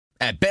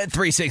At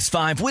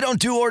Bet365, we don't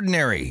do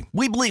ordinary.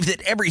 We believe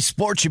that every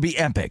sport should be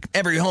epic.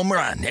 Every home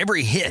run,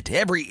 every hit,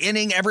 every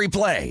inning, every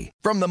play.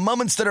 From the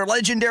moments that are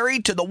legendary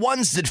to the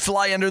ones that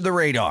fly under the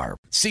radar.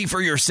 See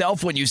for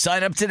yourself when you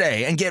sign up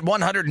today and get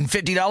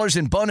 $150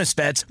 in bonus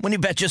bets when you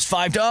bet just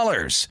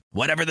 $5.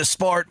 Whatever the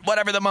sport,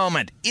 whatever the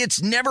moment,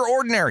 it's never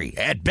ordinary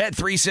at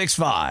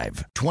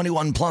Bet365.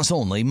 21 plus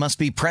only. Must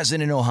be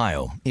present in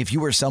Ohio. If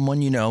you or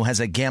someone you know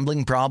has a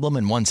gambling problem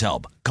and wants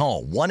help,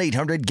 call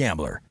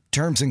 1-800-GAMBLER.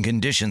 Terms and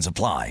conditions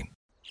apply.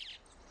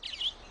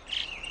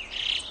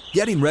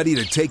 Getting ready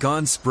to take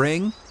on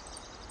spring?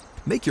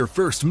 Make your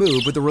first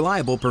move with the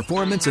reliable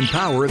performance and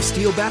power of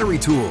Steel battery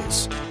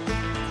tools.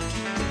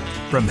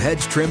 From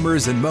hedge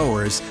trimmers and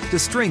mowers to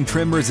string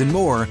trimmers and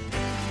more,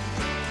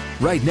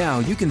 right now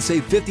you can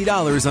save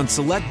 $50 on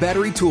select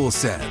battery tool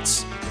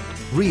sets.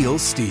 Real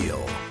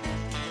Steel.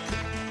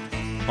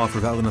 Offer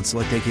valid on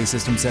select AK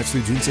system sets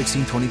through June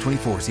 16,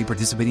 2024. See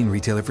participating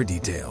retailer for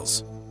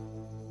details.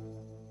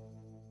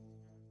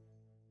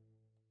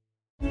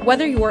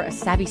 Whether you're a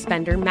savvy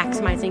spender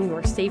maximizing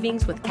your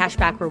savings with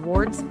cashback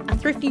rewards, a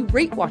thrifty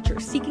rate watcher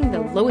seeking the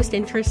lowest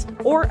interest,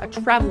 or a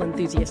travel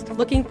enthusiast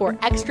looking for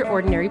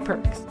extraordinary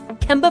perks,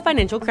 Kemba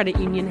Financial Credit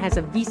Union has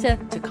a visa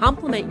to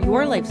complement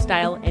your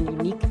lifestyle and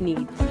unique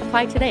needs.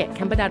 Apply today at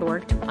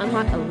Kemba.org to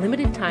unlock a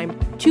limited time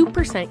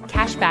 2%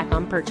 cash back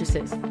on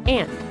purchases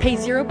and pay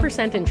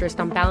 0% interest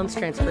on balance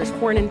transfers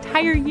for an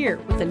entire year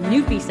with a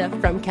new visa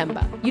from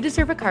Kemba. You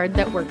deserve a card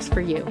that works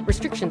for you.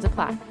 Restrictions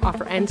apply.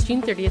 Offer ends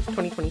June 30th,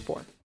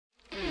 2024.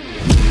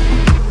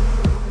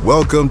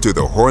 Welcome to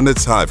the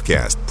Hornets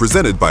Hivecast,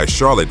 presented by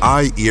Charlotte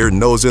Eye, Ear,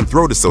 Nose, and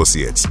Throat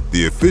Associates,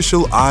 the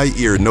official eye,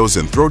 ear, nose,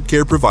 and throat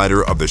care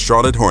provider of the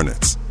Charlotte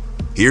Hornets.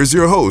 Here's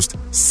your host,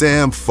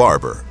 Sam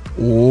Farber.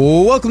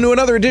 Welcome to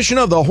another edition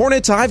of the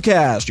Hornets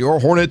Hivecast,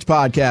 your Hornets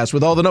podcast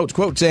with all the notes,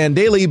 quotes, and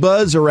daily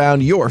buzz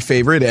around your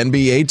favorite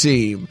NBA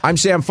team. I'm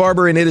Sam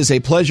Farber, and it is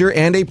a pleasure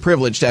and a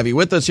privilege to have you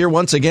with us here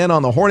once again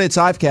on the Hornets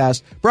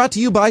Hivecast, brought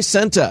to you by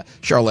Senta,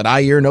 Charlotte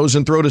Eye, Ear, Nose,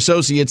 and Throat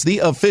Associates, the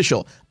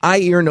official eye,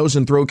 ear, nose,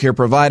 and throat care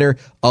provider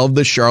of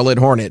the Charlotte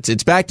Hornets.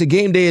 It's back to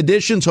game day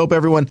editions. Hope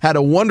everyone had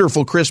a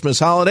wonderful Christmas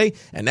holiday.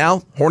 And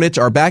now Hornets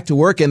are back to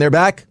work, and they're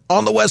back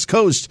on the West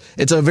Coast.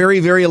 It's a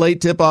very, very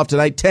late tip-off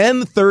tonight,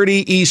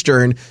 10:30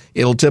 Eastern.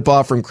 It'll tip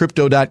off from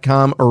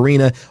Crypto.com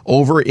Arena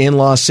over in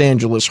Los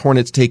Angeles.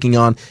 Hornets taking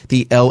on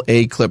the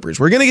LA Clippers.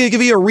 We're going to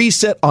give you a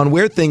reset on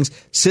where things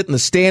sit in the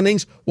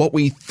standings, what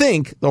we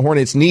think the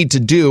Hornets need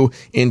to do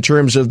in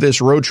terms of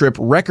this road trip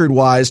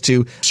record-wise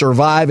to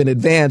survive and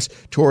advance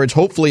towards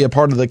hopefully a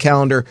part of the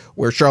calendar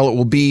where Charlotte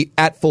will be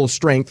at full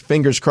strength.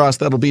 Fingers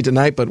crossed that'll be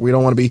tonight, but we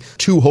don't want to be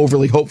too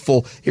overly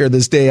hopeful here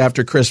this day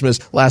after Christmas.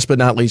 Last but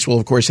not least, we'll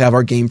of course have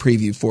our game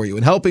preview for you.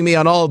 And helping me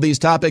on all of these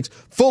topics,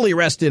 fully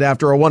rested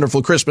after a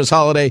wonderful Christmas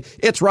holiday,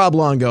 it's Rob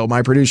Longo,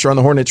 my producer on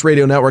the Hornets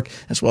Radio Network,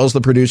 as well as the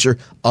producer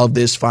of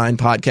this fine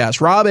podcast.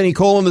 Rob, any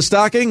coal in the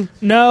stocking?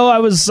 No,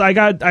 I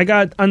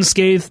got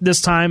unscathed this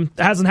time.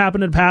 It hasn't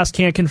happened in the past.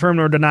 Can't confirm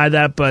nor deny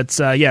that. But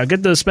yeah,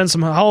 get to spend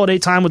some holiday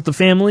time with the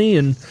family,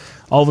 and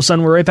all of a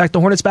sudden we're right back to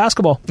Hornets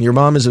basketball. Your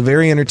mom is a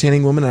very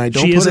entertaining woman, and I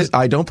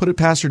don't put it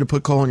past her to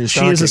put coal in your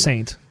stocking. She is a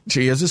saint.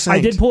 She is a saint.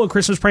 I did pull a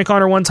Christmas prank on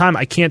her one time.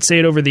 I can't say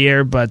it over the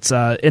air, but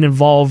it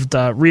involved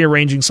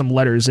rearranging some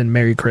letters in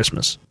Merry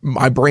Christmas.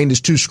 My brain is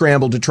too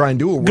scrambled to try and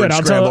do a word Good,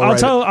 scramble.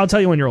 I'll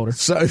tell you when you're older.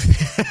 So,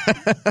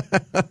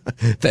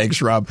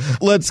 thanks, Rob.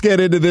 Let's get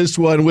into this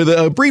one with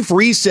a brief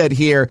reset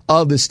here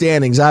of the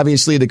standings.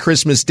 Obviously, the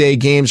Christmas Day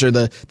games are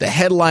the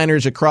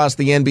headliners across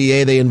the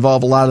NBA. They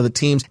involve a lot of the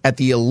teams at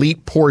the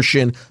elite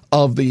portion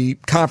of the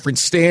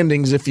conference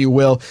standings, if you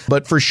will.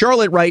 But for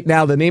Charlotte right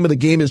now, the name of the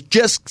game is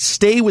just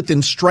stay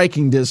within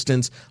striking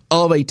distance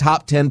of a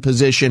top 10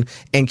 position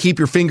and keep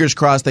your fingers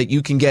crossed that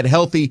you can get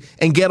healthy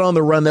and get on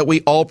the run that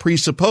we all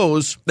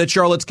presuppose that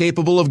Charlotte's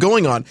capable of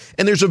going on.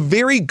 And there's a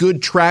very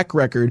good track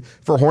record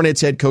for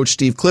Hornets head coach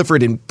Steve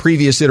Clifford in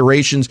previous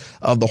iterations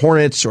of the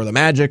Hornets or the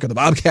Magic or the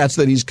Bobcats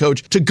that he's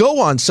coached to go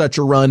on such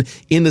a run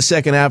in the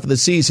second half of the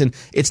season.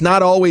 It's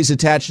not always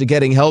attached to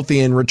getting healthy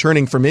and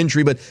returning from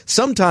injury, but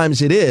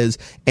sometimes it is.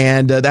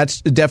 And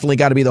that's definitely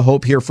got to be the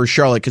hope here for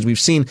Charlotte, because we've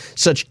seen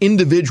such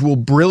individual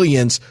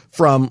brilliance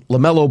from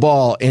LaMelo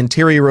Ball and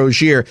Terry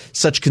Rozier,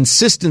 such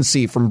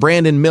consistency from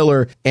Brandon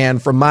Miller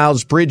and from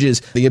Miles Bridges,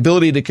 the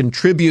ability to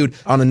contribute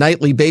on a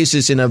nightly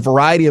basis in a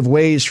variety of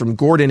ways from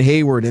Gordon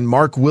Hayward and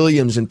Mark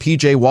Williams and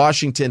PJ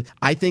Washington.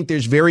 I think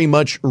there's very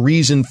much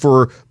reason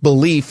for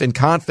belief and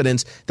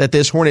confidence that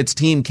this Hornets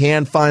team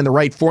can find the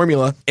right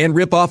formula and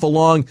rip off a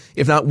long,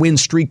 if not win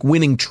streak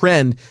winning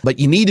trend, but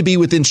you need to be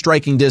within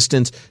striking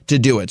distance to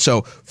do it.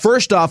 So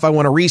first off, I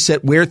want to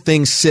reset where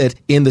things sit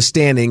in the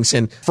standings.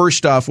 And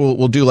first off,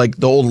 we'll do like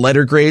the old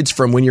letter grades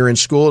from when you're in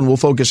school, and we'll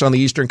focus on the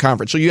Eastern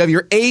Conference. So you have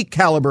your A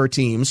caliber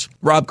teams.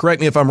 Rob, correct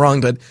me if I'm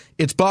wrong, but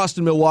It's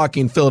Boston, Milwaukee,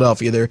 and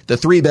Philadelphia. They're the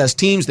three best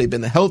teams. They've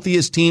been the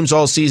healthiest teams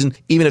all season.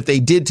 Even if they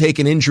did take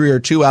an injury or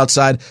two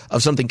outside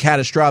of something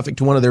catastrophic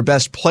to one of their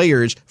best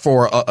players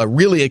for a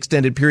really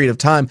extended period of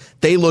time,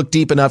 they look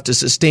deep enough to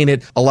sustain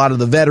it. A lot of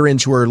the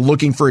veterans who are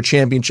looking for a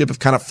championship have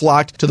kind of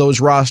flocked to those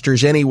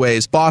rosters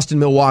anyways. Boston,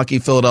 Milwaukee,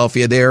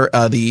 Philadelphia, they're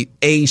the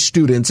A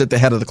students at the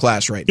head of the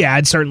class right now. Yeah,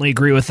 I'd certainly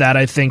agree with that.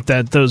 I think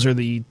that those are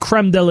the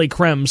creme de la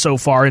creme so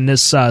far in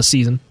this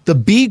season. The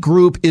B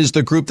group is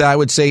the group that I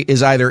would say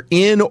is either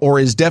in or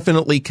is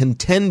definitely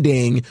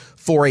contending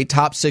for a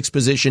top 6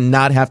 position,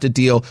 not have to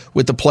deal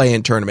with the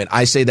play-in tournament.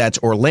 I say that's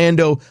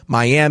Orlando,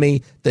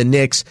 Miami, the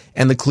Knicks,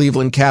 and the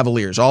Cleveland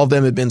Cavaliers. All of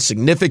them have been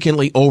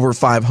significantly over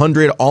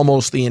 500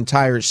 almost the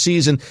entire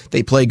season.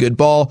 They play good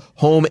ball,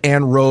 home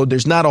and road.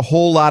 There's not a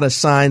whole lot of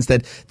signs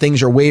that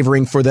things are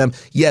wavering for them.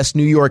 Yes,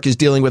 New York is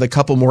dealing with a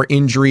couple more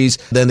injuries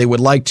than they would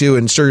like to,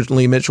 and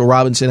certainly Mitchell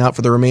Robinson out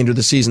for the remainder of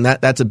the season.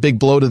 That's a big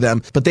blow to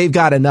them, but they've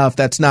got enough.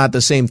 That's not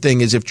the same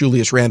thing as if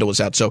Julius Randle was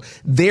out. So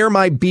they're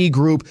my B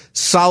group,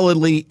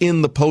 solidly in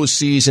the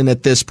postseason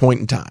at this point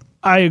in time.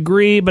 I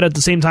agree, but at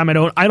the same time, I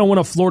don't want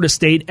to Florida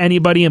State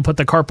anybody and put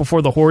the cart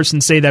before the horse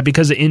and say that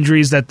because of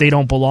injuries that they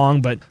don't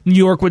belong. But New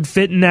York would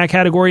fit in that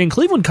category, and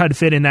Cleveland could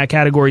fit in that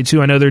category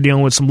too. I know they're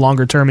dealing with some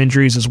longer term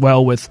injuries as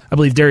well. With I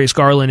believe Darius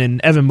Garland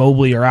and Evan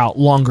Mobley are out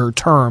longer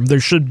term. They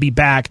should be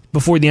back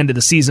before the end of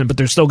the season, but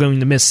they're still going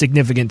to miss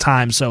significant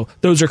time. So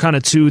those are kind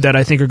of two that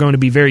I think are going to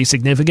be very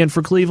significant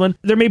for Cleveland.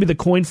 There may be the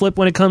coin flip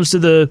when it comes to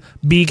the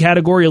B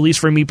category, at least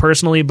for me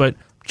personally, but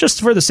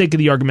just for the sake of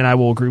the argument, I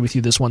will agree with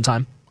you this one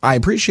time. I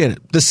appreciate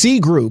it. The C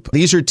group,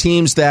 these are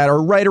teams that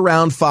are right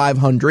around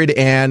 500,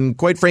 and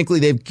quite frankly,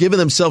 they've given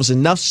themselves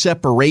enough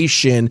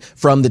separation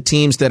from the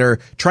teams that are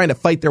trying to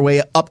fight their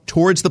way up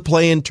towards the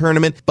play-in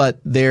tournament, but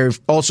they've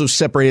also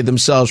separated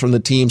themselves from the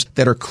teams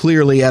that are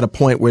clearly at a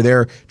point where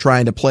they're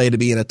trying to play to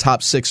be in a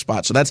top 6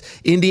 spot. So that's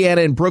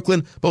Indiana and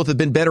Brooklyn. Both have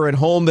been better at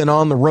home than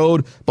on the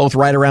road, both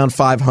right around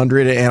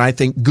 500, and I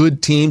think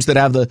good teams that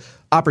have the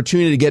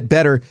opportunity to get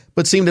better,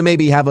 but seem to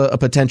maybe have a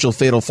potential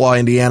fatal flaw.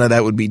 Indiana,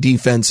 that would be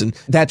defense, and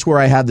that's where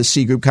I have the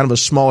C group, kind of a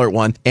smaller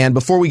one. And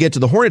before we get to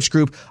the Hornets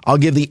group, I'll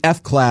give the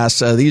F class.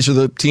 These are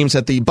the teams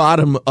at the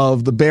bottom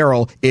of the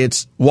barrel.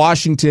 It's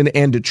Washington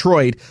and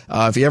Detroit.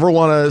 If you ever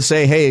want to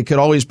say, hey, it could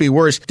always be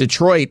worse,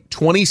 Detroit,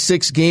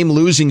 26-game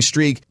losing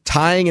streak,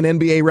 tying an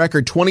NBA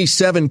record.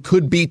 27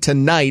 could be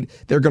tonight.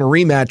 They're going to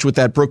rematch with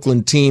that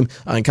Brooklyn team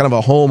in kind of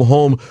a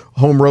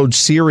home-road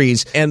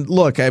series. And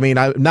look, I mean,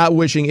 I'm not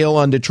wishing ill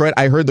on Detroit.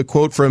 I heard the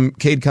quote from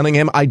Cade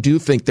Cunningham. I do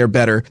think they're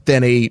better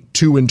than a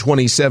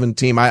 2-27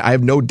 team. I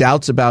have no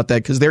doubts about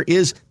that because there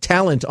is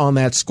talent on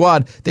that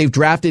squad. They've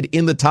drafted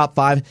in the top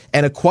 5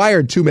 and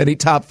acquired too many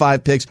top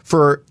 5 picks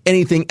for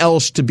anything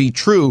else to be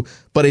true.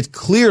 But it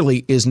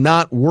clearly is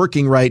not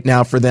working right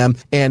now for them.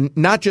 And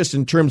not just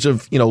in terms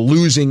of,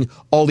 losing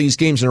all these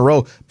games in a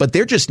row, but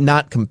they're just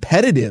not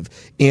competitive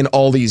in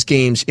all these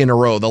games in a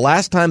row. The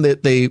last time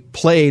that they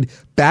played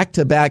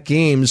back-to-back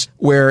games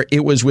where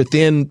it was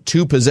within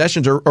 2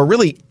 possessions, or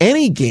really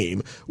any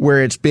game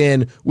where it's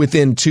been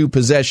within 2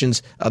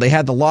 possessions. They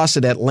had the loss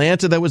at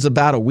Atlanta that was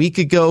about a week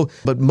ago,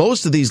 but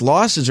most of these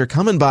losses are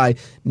coming by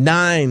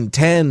 9,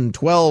 10,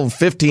 12,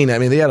 15. I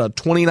mean, they had a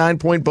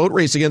 29-point boat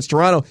race against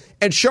Toronto,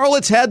 and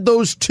Charlotte's had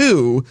those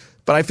too,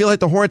 but I feel like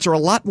the Hornets are a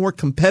lot more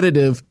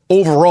competitive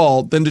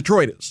overall than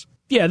Detroit is.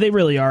 Yeah, they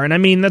really are. And I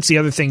mean, that's the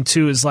other thing,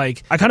 too, is I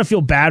kind of feel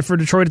bad for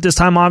Detroit at this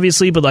time,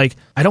 obviously, but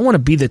I don't want to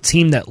be the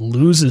team that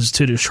loses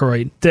to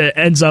Detroit that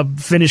ends up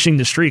finishing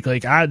the streak.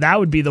 That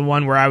would be the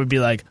one where I would be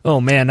like, oh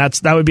man,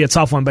 that would be a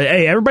tough one. But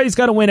hey, everybody's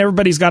got to win,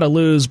 everybody's got to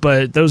lose,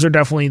 but those are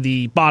definitely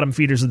the bottom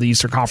feeders of the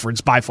Eastern Conference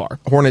by far.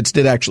 Hornets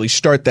did actually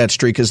start that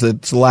streak because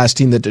it's the last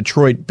team that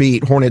Detroit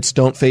beat. Hornets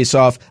don't face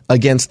off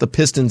against the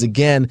Pistons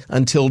again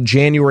until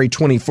January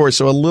 24th,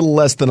 so a little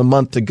less than a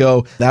month to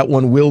go. That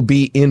one will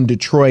be in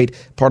Detroit,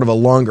 part of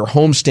a longer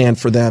homestand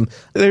for them.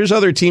 There's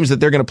other teams that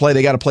they're going to play.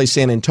 They got to play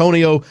San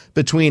Antonio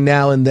between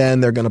now and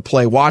then. They're going to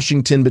play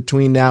Washington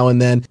between now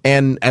and then.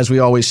 And as we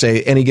always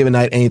say, any given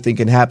night, anything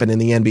can happen in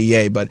the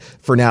NBA. But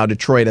for now,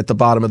 Detroit at the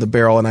bottom of the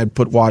barrel, and I'd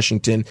put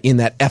Washington in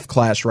that F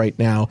class right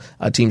now.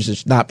 Teams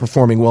just not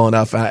performing well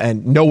enough,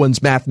 and no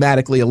one's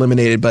mathematically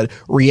eliminated, but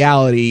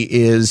reality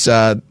is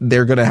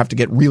they're going to have to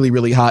get really,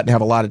 really hot and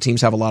have a lot of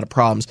teams have a lot of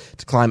problems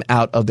to climb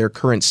out of their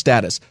current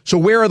status. So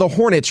where are the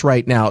Hornets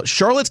right now?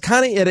 Charlotte's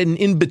kind of at an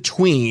in-between.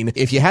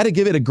 If you had to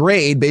give it a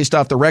grade based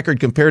off the record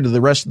compared to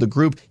the rest of the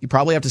group, you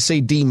probably have to say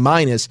D-,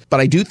 but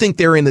I do think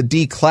they're in the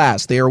D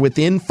class. They are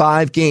within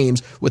 5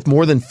 games with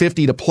more than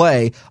 50 to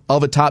play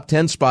of a top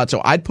 10 spot.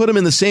 So I'd put them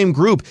in the same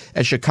group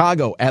as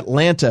Chicago,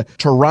 Atlanta,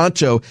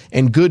 Toronto,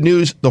 and good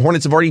news, the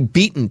Hornets have already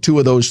beaten 2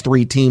 of those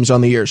 3 teams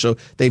on the year. So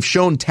they've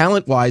shown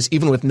talent-wise,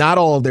 even with not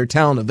all of their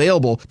talent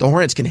available, the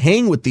Hornets can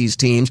hang with these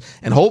teams,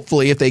 and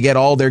hopefully if they get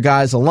all their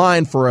guys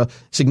aligned for a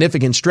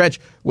significant stretch,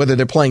 whether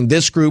they're playing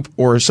this group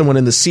or someone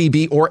in the C,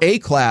 B, or A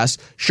class,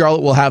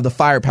 Charlotte will have the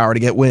firepower to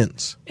get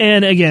wins.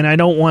 And again, I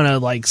don't want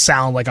to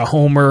sound like a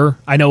homer.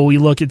 I know we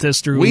look at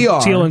this through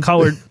teal and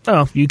colored.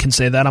 Oh, you can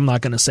say that. I'm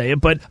not going to say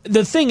it. But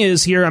the thing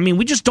is here,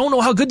 we just don't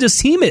know how good this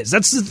team is.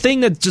 That's the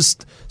thing that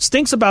just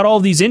stinks about all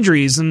of these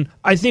injuries. And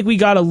I think we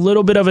got a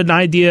little bit of an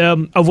idea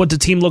of what the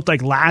team looked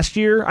like last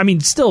year.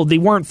 Still, they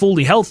weren't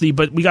fully healthy,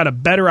 but we got a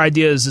better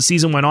idea as the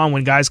season went on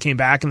when guys came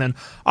back. And then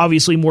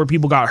obviously more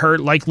people got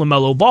hurt, like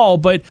LaMelo Ball.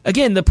 But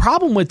again, the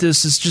problem with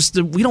this is just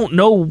that we don't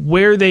know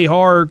where they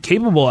are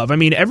capable of.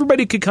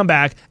 Everybody could come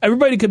back.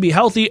 Everybody could be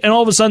healthy, and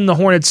all of a sudden the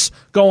Hornets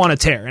go on a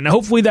tear. And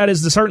hopefully that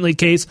is certainly the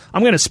case.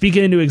 I'm going to speak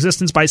it into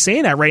existence by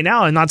saying that right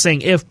now and not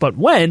saying if, but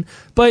when.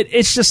 But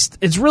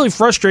it's really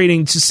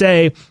frustrating to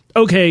say,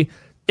 okay,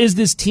 is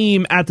this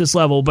team at this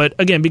level? But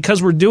again,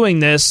 because we're doing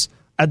this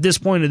at this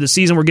point of the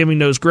season, we're giving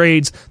those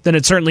grades, then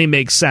it certainly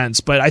makes sense.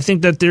 But I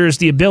think that there's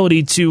the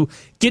ability to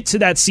get to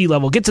that C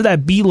level, get to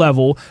that B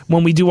level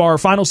when we do our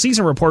final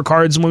season report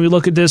cards, and when we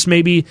look at this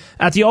maybe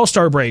at the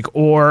All-Star break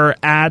or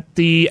at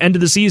the end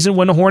of the season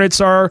when the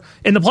Hornets are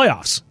in the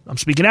playoffs. I'm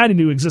speaking out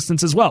into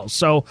existence as well.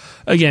 So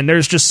again,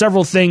 there's just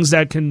several things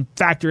that can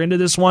factor into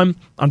this one.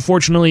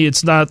 Unfortunately,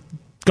 it's not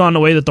gone the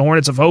way that the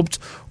Hornets have hoped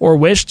or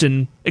wished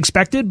and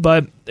expected,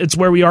 but it's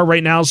where we are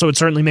right now, so it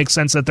certainly makes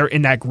sense that they're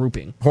in that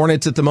grouping.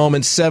 Hornets at the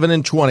moment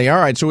 7-20. All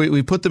right, so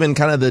we put them in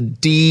kind of the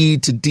D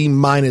to D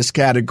minus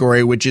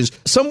category, which is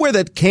somewhere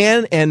that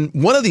can, and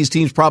one of these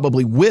teams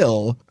probably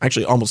will,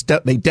 actually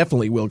they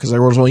definitely will, because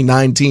there was only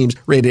 9 teams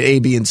rated A,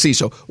 B, and C.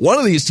 So one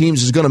of these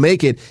teams is going to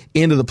make it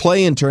into the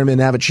play-in tournament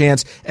and have a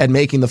chance at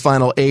making the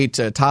final 8,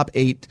 top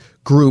 8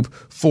 group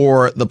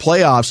for the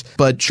playoffs,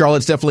 but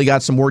Charlotte's definitely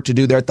got some work to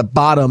do there at the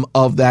bottom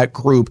of that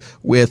group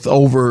with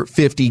over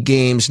 50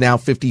 games, now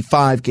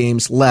 55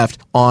 games left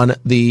on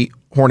the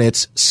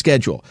Hornets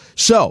schedule.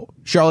 So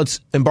Charlotte's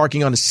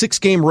embarking on a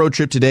 6-game road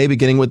trip today,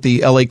 beginning with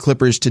the LA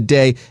Clippers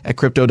today at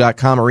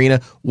Crypto.com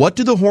Arena. What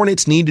do the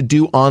Hornets need to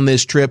do on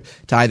this trip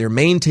to either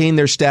maintain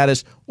their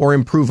status or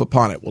improve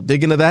upon it? We'll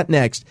dig into that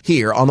next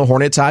here on the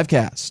Hornets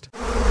Hivecast.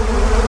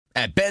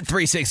 At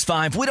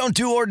Bet365, we don't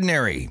do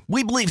ordinary.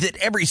 We believe that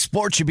every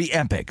sport should be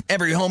epic.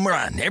 Every home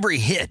run, every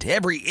hit,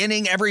 every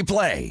inning, every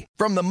play.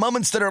 From the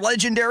moments that are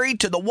legendary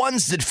to the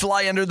ones that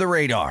fly under the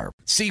radar.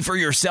 See for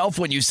yourself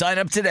when you sign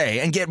up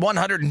today and get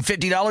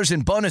 $150 in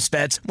bonus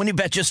bets when you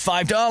bet just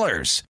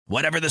 $5.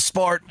 Whatever the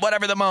sport,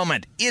 whatever the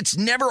moment, it's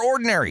never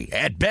ordinary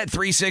at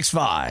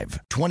Bet365.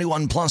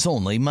 21 plus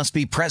only. Must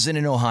be present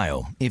in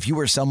Ohio. If you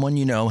or someone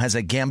you know has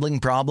a gambling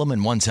problem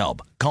and wants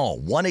help, call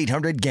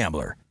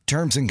 1-800-GAMBLER.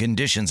 Terms and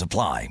conditions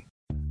apply.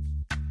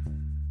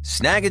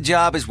 Snag a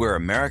Job is where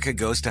America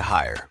goes to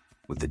hire,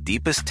 with the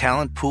deepest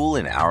talent pool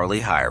in hourly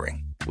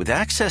hiring. With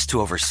access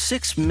to over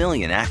 6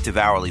 million active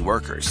hourly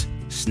workers,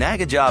 Snag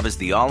a Job is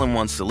the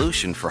all-in-one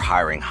solution for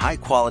hiring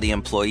high-quality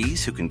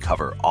employees who can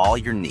cover all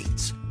your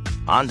needs.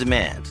 On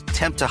demand,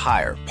 temp to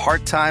hire,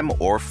 part-time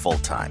or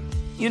full-time.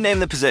 You name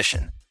the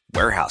position.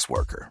 Warehouse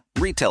worker,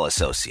 retail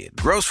associate,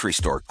 grocery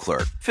store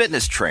clerk,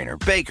 fitness trainer,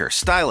 baker,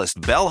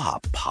 stylist,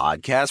 bellhop,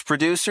 podcast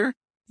producer.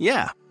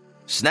 Yeah,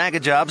 Snag a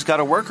Job's got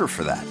a worker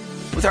for that.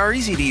 With our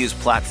easy-to-use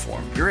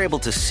platform, you're able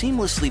to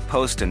seamlessly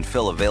post and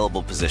fill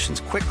available positions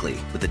quickly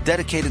with a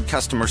dedicated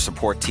customer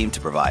support team to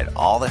provide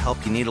all the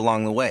help you need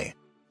along the way.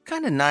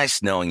 Kind of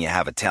nice knowing you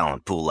have a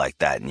talent pool like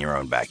that in your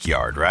own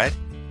backyard, right?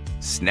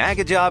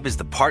 Snag a Job is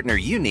the partner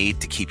you need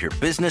to keep your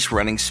business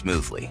running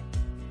smoothly.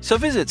 So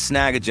visit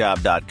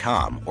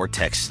snagajob.com or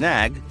text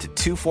snag to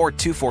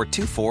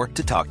 242424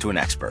 to talk to an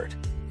expert.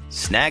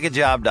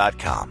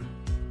 Snagajob.com,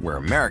 where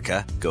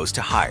America goes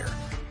to hire.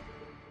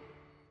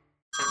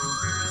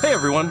 Hey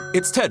everyone,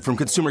 it's Ted from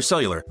Consumer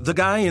Cellular, the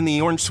guy in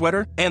the orange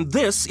sweater, and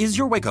this is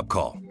your wake-up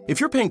call. If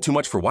you're paying too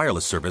much for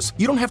wireless service,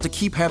 you don't have to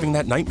keep having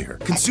that nightmare.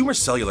 Consumer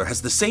Cellular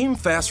has the same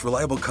fast,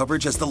 reliable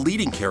coverage as the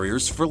leading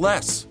carriers for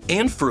less.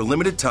 And for a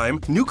limited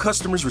time, new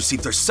customers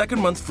receive their second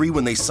month free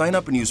when they sign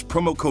up and use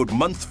promo code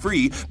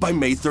MONTHFREE by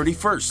May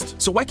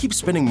 31st. So why keep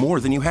spending more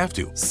than you have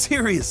to?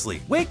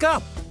 Seriously, wake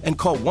up and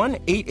call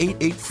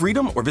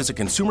 1-888-FREEDOM or visit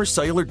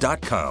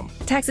consumercellular.com.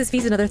 Taxes,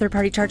 fees, and other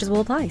third-party charges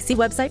will apply. See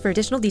website for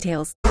additional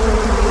details.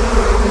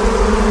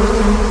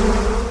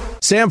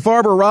 Sam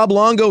Farber, Rob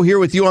Longo here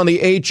with you on the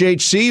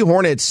HHC.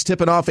 Hornets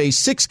tipping off a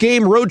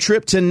 6-game road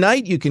trip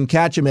tonight. You can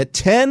catch them at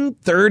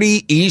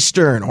 10:30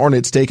 Eastern.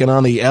 Hornets taking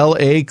on the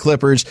LA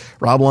Clippers.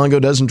 Rob Longo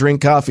doesn't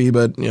drink coffee,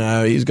 but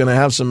he's going to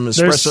have some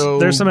espresso.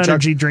 There's some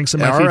energy drinks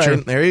in my future.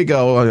 Right, there you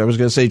go. I was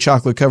going to say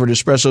chocolate-covered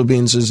espresso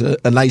beans is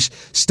a nice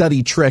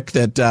study trick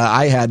that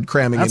I had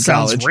cramming in college.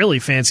 That sounds really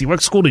fancy.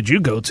 What school did you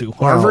go to?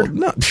 Harvard?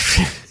 No.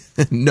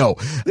 No.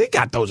 They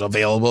got those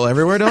available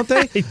everywhere, don't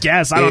they?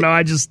 Yes. I don't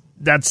know.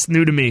 That's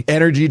new to me.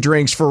 Energy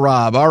drinks for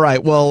Rob. All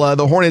right. Well,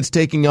 the Hornets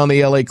taking on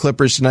the LA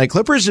Clippers tonight.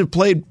 Clippers have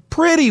played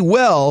pretty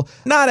well.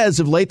 Not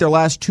as of late. Their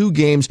last 2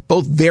 games,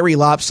 both very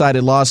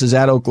lopsided losses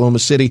at Oklahoma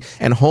City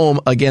and home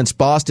against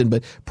Boston.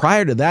 But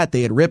prior to that,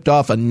 they had ripped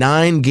off a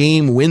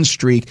 9-game win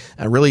streak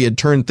and really had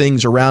turned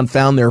things around,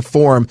 found their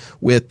form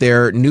with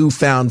their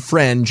newfound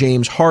friend,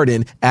 James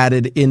Harden,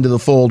 added into the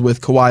fold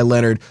with Kawhi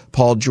Leonard,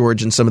 Paul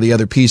George, and some of the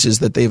other pieces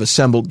that they've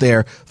assembled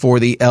there for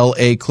the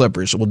LA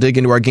Clippers. So we'll dig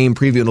into our game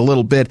preview in a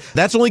little bit.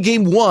 That's only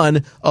game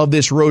 1 of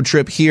this road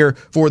trip here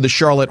for the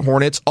Charlotte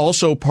Hornets.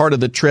 Also part of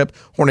the trip,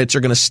 Hornets are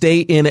going to stay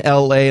in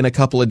LA in a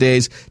couple of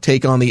days,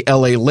 take on the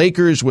LA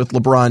Lakers with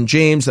LeBron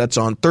James. That's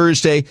on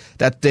Thursday.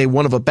 That's day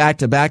 1 of a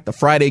back-to-back, the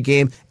Friday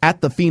game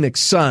at the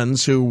Phoenix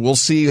Suns, who we'll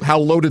see how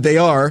loaded they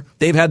are.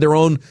 They've had their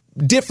own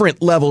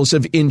different levels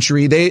of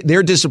injury.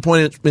 Their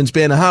disappointment's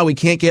been, we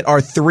can't get our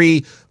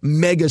 3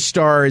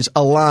 megastars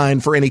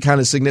aligned for any kind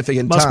of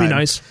significant time. Must be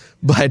nice.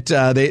 But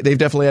they've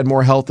definitely had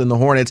more health than the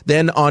Hornets.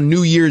 Then on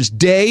New Year's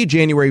Day,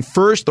 January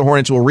 1st, the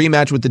Hornets will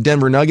rematch with the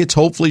Denver Nuggets.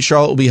 Hopefully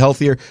Charlotte will be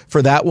healthier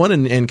for that one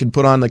and can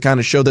put on the kind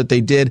of show that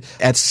they did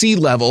at sea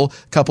level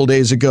a couple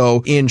days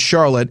ago in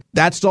Charlotte.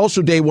 That's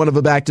also day 1 of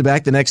a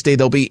back-to-back. The next day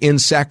they'll be in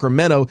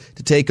Sacramento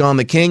to take on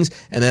the Kings,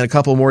 and then a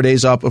couple more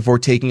days off before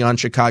taking on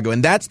Chicago.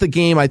 And that's the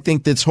game I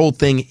think this whole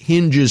thing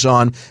hinges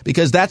on,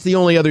 because that's the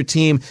only other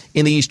team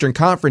in the Eastern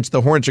Conference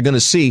the Hornets are going to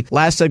see.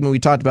 Last segment we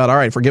talked about, all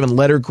right, if we're given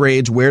letter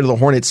grades, where do the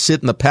Hornets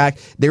sit in the pack?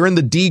 They're in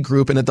the D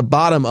group and at the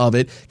bottom of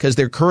it because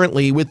they're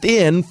currently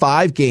within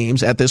 5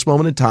 games at this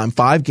moment in time,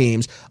 5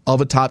 games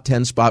of a top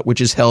 10 spot,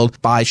 which is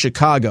held by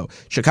Chicago.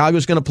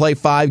 Chicago's going to play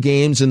 5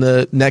 games in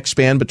the next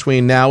span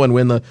between now and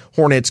when the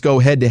Hornets go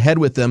head-to-head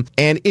with them.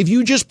 And if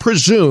you just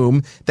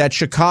presume that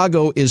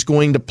Chicago is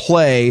going to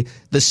play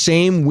the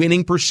same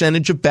winning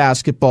percentage of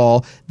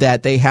basketball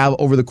that they have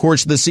over the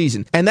course of the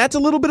season, and that's a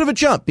little bit of a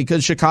jump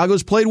because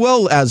Chicago's played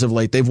well as of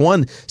late. They've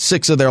won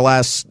 6 of their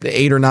last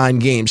 8 or 9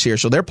 games here,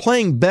 so they're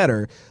playing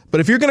better. But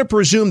if you're going to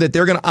presume that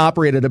they're going to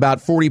operate at about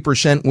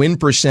 40% win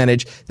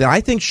percentage, then I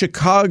think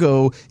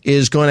Chicago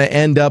is going to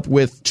end up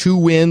with 2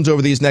 wins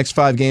over these next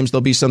 5 games.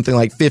 They'll be something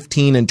like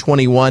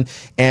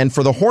 15-21. And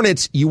for the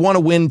Hornets, you want to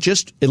win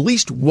just at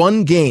least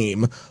 1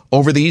 game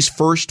over these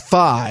first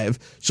 5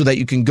 so that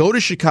you can go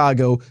to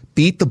Chicago,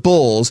 beat the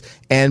Bulls,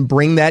 and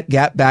bring that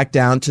gap back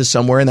down to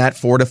somewhere in that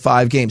 4 to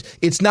 5 games.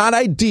 It's not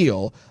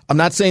ideal. I'm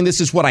not saying this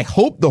is what I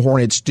hope the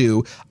Hornets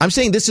do. I'm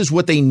saying this is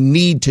what they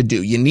need to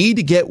do. You need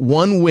to get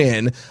 1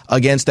 win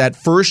against that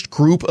first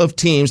group of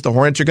teams the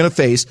Hornets are going to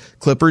face: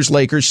 Clippers,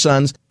 Lakers,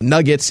 Suns,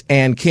 Nuggets,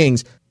 and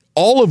Kings,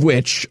 all of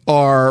which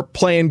are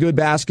playing good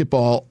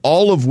basketball,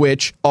 all of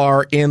which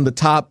are in the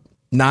top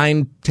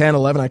 9, 10,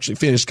 11, actually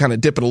finished kind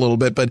of dipping a little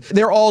bit, but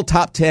they're all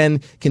top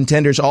 10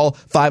 contenders, all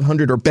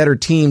 500 or better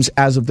teams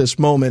as of this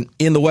moment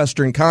in the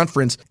Western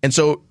Conference. And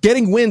so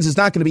getting wins is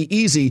not going to be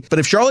easy, but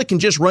if Charlotte can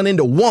just run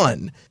into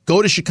 1,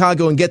 go to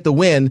Chicago and get the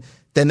win,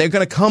 then they're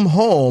going to come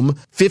home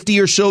 50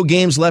 or so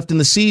games left in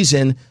the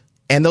season,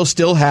 and they'll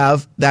still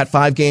have that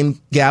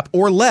 5-game gap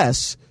or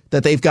less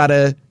that they've got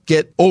to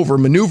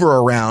maneuver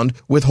around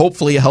with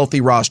hopefully a healthy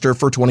roster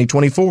for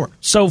 2024.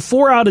 So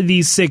 4 out of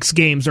these 6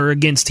 games are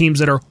against teams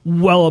that are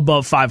well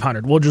above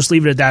 500. We'll just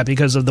leave it at that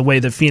because of the way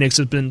that Phoenix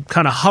has been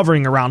kind of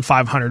hovering around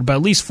 500, but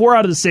at least 4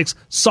 out of the 6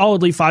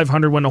 solidly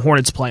 500 when the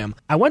Hornets play them.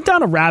 I went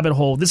down a rabbit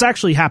hole. This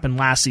actually happened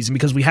last season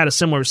because we had a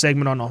similar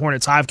segment on the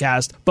Hornets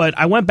Hivecast, but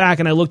I went back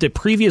and I looked at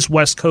previous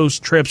West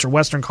Coast trips or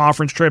Western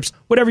Conference trips,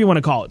 whatever you want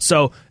to call it.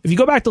 So if you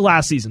go back to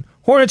last season,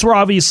 Hornets were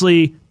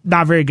obviously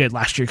not very good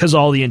last year because of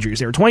all the injuries.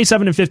 They were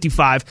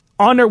 27-55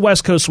 on their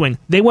West Coast swing.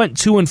 They went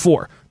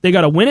 2-4. They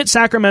got a win at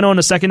Sacramento on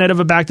the second night of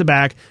a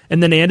back-to-back,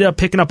 and then they ended up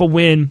picking up a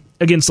win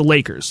against the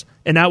Lakers.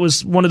 And that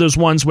was one of those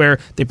ones where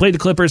they played the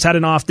Clippers, had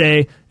an off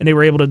day, and they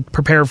were able to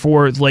prepare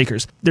for the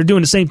Lakers. They're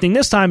doing the same thing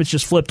this time. It's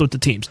just flipped with the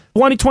teams.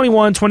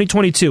 2021,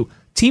 2022.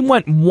 Team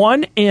went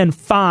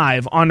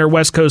 1-5 on their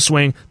West Coast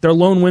swing. Their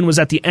lone win was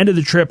at the end of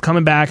the trip,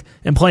 coming back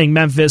and playing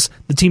Memphis.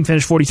 The team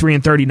finished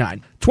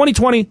 43-39.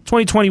 2020,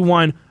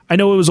 2021, I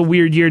know it was a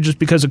weird year just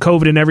because of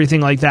COVID and everything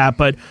like that,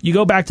 but you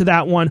go back to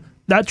that one,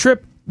 that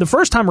trip, the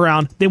first time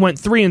around, they went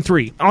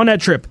 3-3. On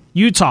that trip,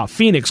 Utah,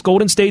 Phoenix,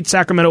 Golden State,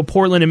 Sacramento,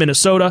 Portland, and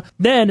Minnesota.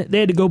 Then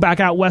they had to go back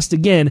out west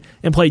again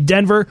and play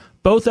Denver,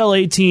 both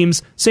LA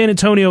teams, San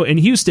Antonio, and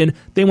Houston.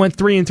 They went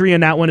 3-3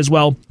 on that one as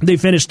well. They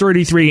finished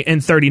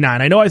 33-39.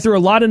 I know I threw a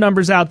lot of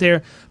numbers out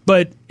there,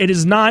 but it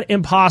is not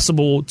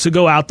impossible to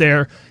go out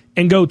there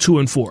and go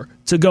 2-4,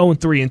 to go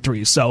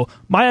 3-3. So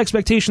my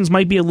expectations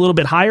might be a little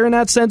bit higher in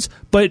that sense,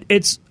 but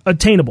it's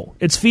attainable.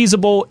 It's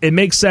feasible. It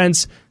makes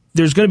sense.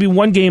 There's going to be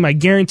one game, I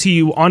guarantee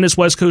you, on this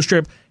West Coast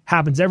trip,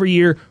 happens every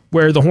year,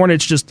 where the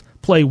Hornets just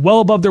play well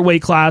above their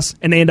weight class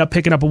and they end up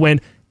picking up a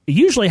win. It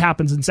usually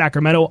happens in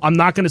Sacramento. I'm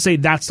not going to say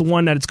that's the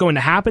one that it's going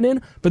to happen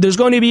in, but there's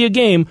going to be a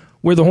game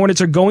where the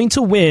Hornets are going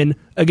to win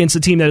against a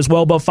team that is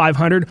well above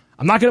 500.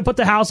 I'm not going to put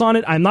the house on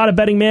it. I'm not a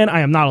betting man. I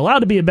am not allowed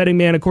to be a betting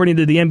man according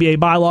to the NBA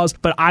bylaws,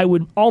 but I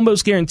would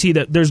almost guarantee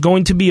that there's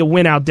going to be a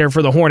win out there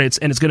for the Hornets,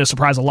 and it's going to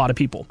surprise a lot of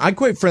people. I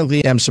quite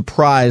frankly am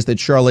surprised that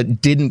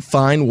Charlotte didn't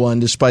find one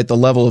despite the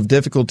level of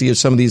difficulty of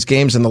some of these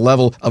games and the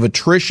level of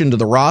attrition to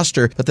the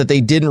roster, but that they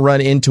didn't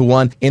run into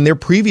one in their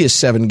previous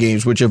 7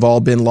 games, which have all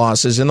been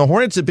losses. And the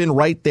Hornets have been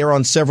right there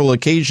on several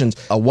occasions.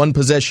 A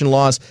one-possession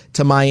loss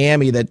to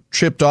Miami that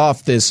tripped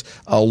off this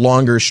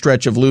longer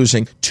stretch of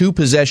losing.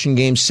 2-possession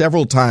games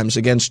several times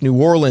against New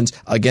Orleans,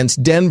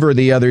 against Denver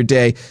the other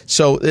day.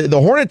 So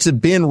the Hornets have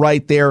been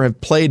right there,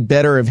 have played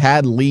better, have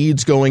had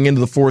leads going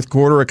into the fourth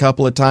quarter a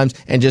couple of times,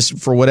 and just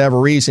for whatever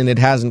reason, it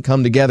hasn't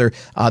come together.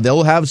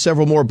 They'll have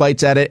several more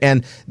bites at it,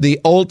 and the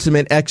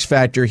ultimate X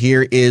factor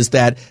here is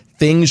that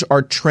things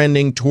are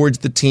trending towards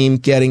the team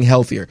getting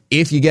healthier.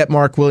 If you get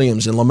Mark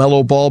Williams and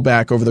LaMelo Ball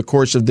back over the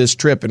course of this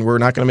trip, and we're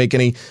not going to make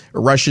any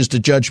rushes to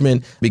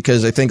judgment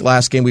because I think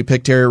last game we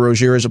picked Terry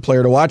Rozier as a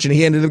player to watch and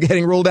he ended up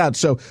getting ruled out.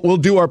 So we'll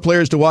do our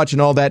players to watch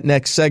and all that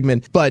next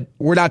segment, but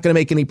we're not going to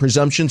make any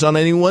presumptions on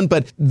anyone.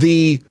 But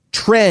the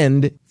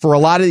trend for a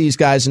lot of these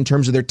guys in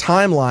terms of their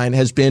timeline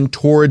has been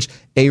towards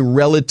a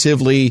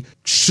relatively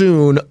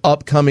soon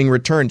upcoming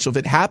return. So if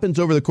it happens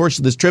over the course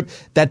of this trip,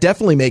 that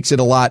definitely makes it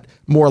a lot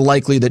more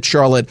likely that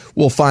Charlotte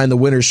will find the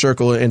winner's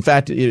circle. In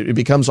fact, it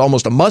becomes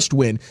almost a must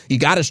win. You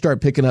got to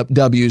start picking up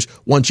W's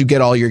once you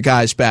get all your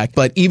guys back.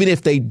 But even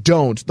if they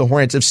don't, the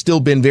Hornets have still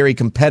been very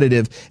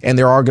competitive, and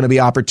there are going to be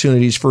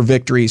opportunities for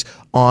victories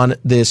on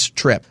this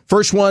trip.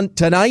 First one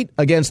tonight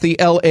against the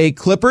LA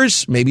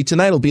Clippers. Maybe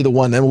tonight will be the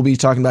one. Then we'll be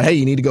talking about, hey,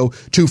 you need to go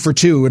 2 for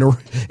 2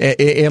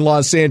 in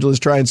Los Angeles,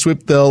 try and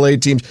sweep the LA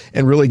teams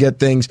and really get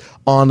things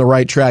on the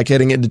right track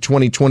heading into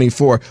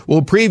 2024.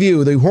 We'll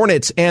preview the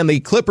Hornets and the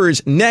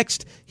Clippers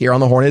next here on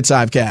the Hornets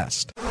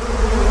Hivecast.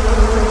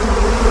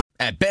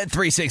 At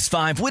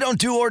Bet365, we don't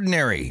do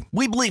ordinary.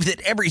 We believe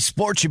that every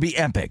sport should be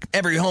epic.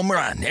 Every home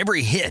run,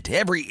 every hit,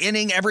 every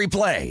inning, every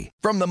play.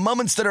 From the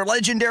moments that are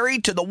legendary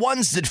to the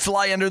ones that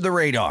fly under the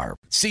radar.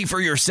 See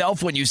for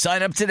yourself when you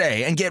sign up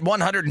today and get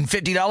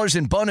 $150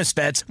 in bonus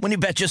bets when you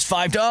bet just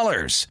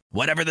 $5.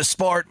 Whatever the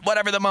sport,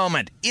 whatever the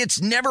moment, it's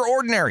never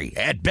ordinary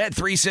at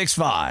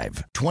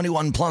Bet365.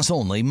 21 plus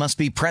only. Must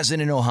be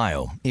present in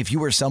Ohio. If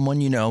you or someone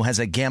you know has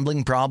a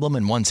gambling problem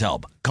and wants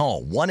help,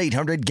 call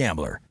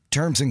 1-800-GAMBLER.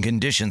 Terms and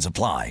conditions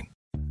apply.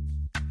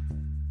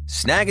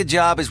 Snag a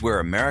Job is where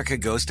America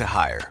goes to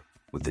hire,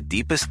 with the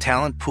deepest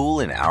talent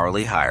pool in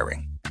hourly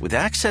hiring. With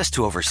access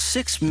to over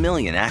 6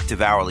 million active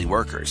hourly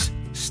workers,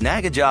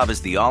 Snag a Job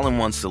is the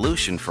all-in-one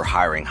solution for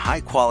hiring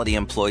high-quality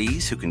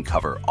employees who can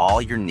cover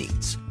all your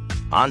needs.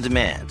 On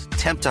demand,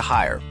 temp to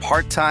hire,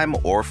 part-time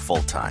or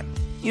full-time.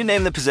 You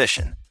name the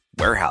position.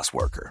 Warehouse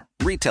worker,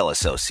 retail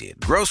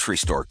associate, grocery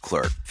store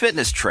clerk,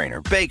 fitness trainer,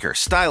 baker,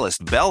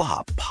 stylist,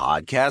 bellhop,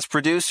 podcast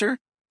producer.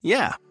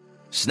 Yeah,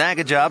 Snag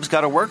a Job's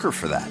got a worker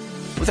for that.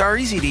 With our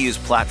easy-to-use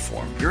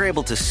platform, you're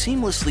able to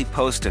seamlessly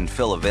post and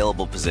fill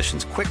available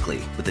positions quickly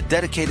with a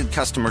dedicated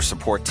customer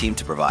support team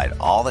to provide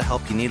all the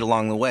help you need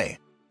along the way.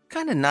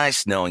 Kind of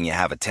nice knowing you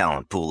have a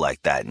talent pool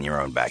like that in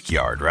your own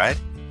backyard, right?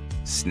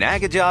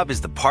 Snag a Job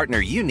is the partner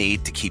you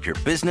need to keep your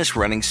business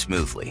running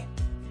smoothly.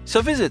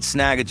 So visit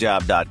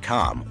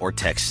snagajob.com or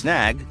text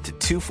snag to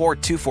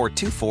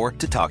 242424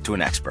 to talk to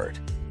an expert.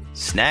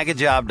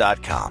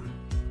 Snagajob.com,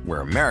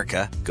 where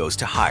America goes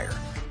to hire.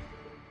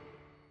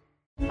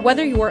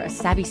 Whether you're a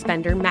savvy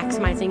spender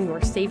maximizing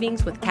your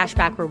savings with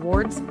cashback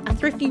rewards, a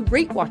thrifty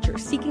rate watcher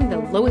seeking the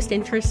lowest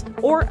interest,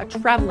 or a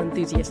travel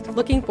enthusiast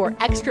looking for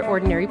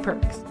extraordinary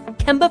perks,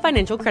 Kemba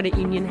Financial Credit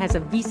Union has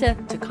a visa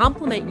to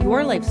complement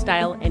your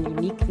lifestyle and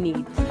unique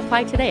needs.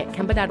 Apply today at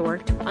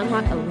Kemba.org to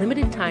unlock a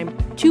limited-time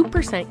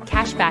 2%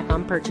 cash back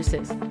on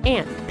purchases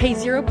and pay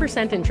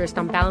 0% interest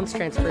on balance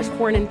transfers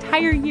for an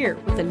entire year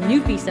with a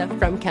new visa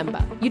from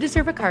Kemba. You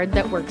deserve a card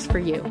that works for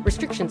you.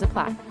 Restrictions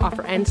apply.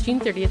 Offer ends June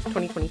 30th,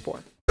 2024.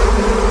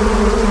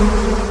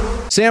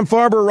 Sam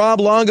Farber, Rob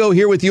Longo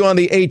here with you on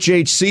the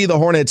HHC, the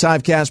Hornets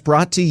Hivecast,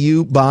 brought to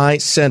you by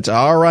Senta.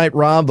 All right,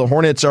 Rob, the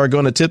Hornets are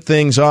going to tip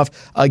things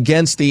off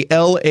against the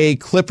L.A.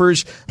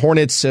 Clippers.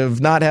 Hornets have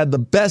not had the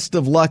best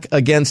of luck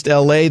against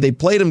L.A. They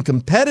played them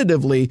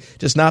competitively,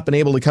 just not been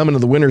able to come into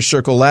the winner's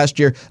circle last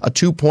year. A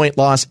 2-point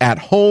loss at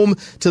home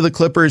to the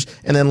Clippers,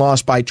 and then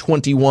lost by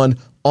 21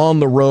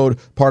 on the road,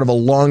 part of a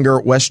longer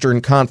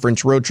Western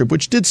Conference road trip,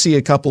 which did see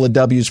a couple of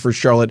W's for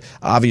Charlotte.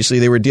 Obviously,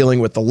 they were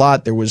dealing with a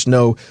lot. There was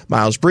no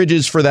Miles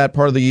Bridges for that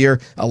part of the year.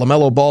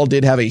 LaMelo Ball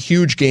did have a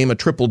huge game, a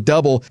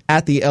triple-double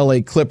at the LA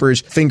Clippers.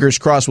 Fingers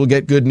crossed we'll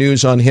get good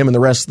news on him and the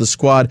rest of the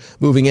squad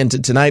moving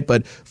into tonight.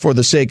 But for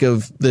the sake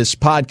of this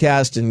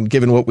podcast and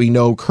given what we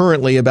know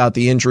currently about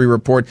the injury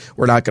report,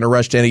 we're not going to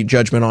rush to any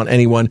judgment on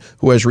anyone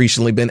who has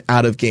recently been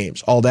out of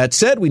games. All that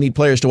said, we need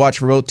players to watch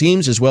for both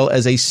teams as well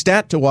as a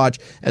stat to watch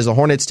as the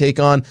Hornets take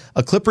on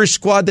a Clippers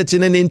squad that's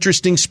in an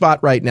interesting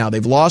spot right now.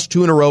 They've lost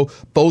 2 in a row.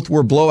 Both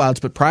were blowouts,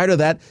 but prior to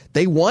that,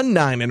 they won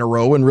 9 in a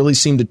row and really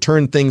seemed to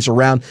turn things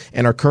around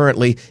and are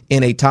currently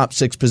in a top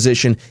 6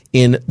 position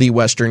in the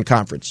Western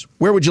Conference.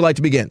 Where would you like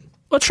to begin?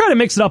 Let's try to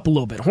mix it up a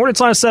little bit.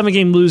 Hornets on a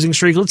 7-game losing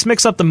streak. Let's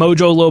mix up the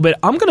mojo a little bit.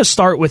 I'm going to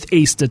start with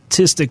a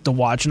statistic to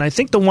watch, and I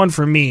think the one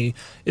for me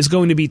is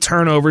going to be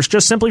turnovers,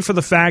 just simply for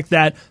the fact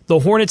that the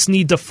Hornets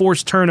need to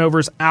force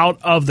turnovers out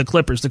of the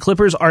Clippers. The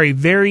Clippers are a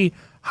very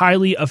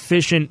highly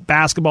efficient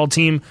basketball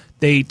team.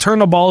 They turn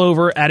the ball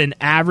over at an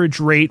average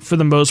rate for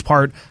the most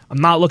part.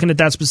 I'm not looking at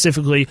that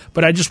specifically,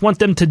 but I just want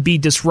them to be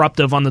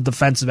disruptive on the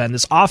defensive end.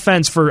 This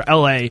offense for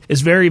LA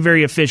is very,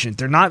 very efficient.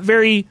 They're not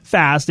very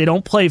fast. They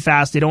don't play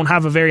fast. They don't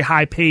have a very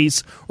high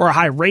pace or a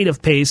high rate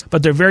of pace,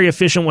 but they're very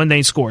efficient when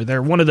they score.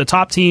 They're one of the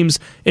top teams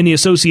in the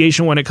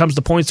association when it comes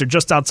to points. They're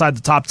just outside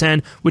the top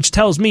 10, which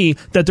tells me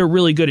that they're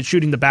really good at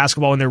shooting the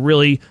basketball, and they're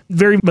really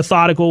very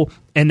methodical,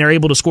 and they're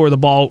able to score the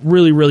ball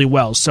really, really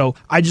well. So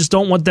I just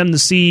don't want them to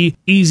see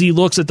easy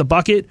looks at the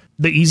bucket.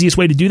 The easiest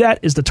way to do that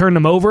is to turn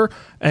them over,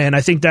 and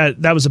I think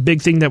that was a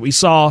big thing that we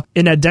saw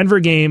in that Denver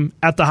game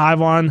at the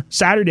Hive on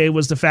Saturday,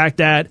 was the fact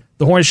that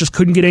the Hornets just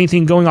couldn't get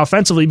anything going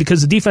offensively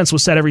because the defense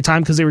was set every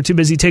time because they were too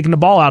busy taking the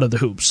ball out of the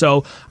hoop.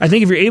 So I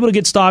think if you're able to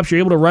get stops, you're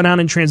able to run out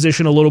and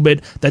transition a little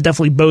bit, that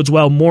definitely bodes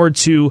well more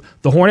to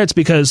the Hornets,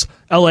 because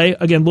LA,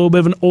 again, a little bit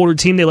of an older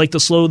team. They like to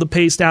slow the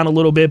pace down a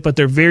little bit, but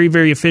they're very,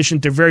 very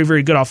efficient. They're very,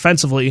 very good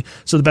offensively.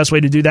 So the best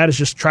way to do that is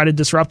just try to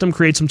disrupt them,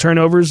 create some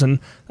turnovers, and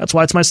that's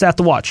why it's my stat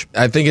to watch.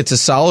 I think it's a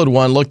solid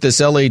one. Look, this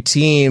LA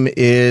team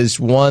is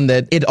one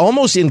that it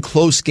almost in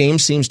close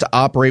games seems to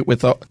operate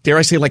with a, dare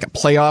I say, like a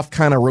playoff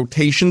kind of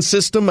rotation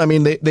system. I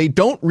mean, they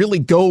don't really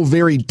go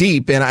very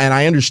deep, and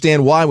I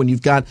understand why when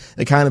you've got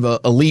a kind of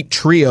a elite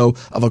trio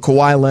of a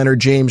Kawhi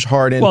Leonard, James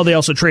Harden. Well, they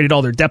also traded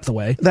all their depth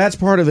away. That's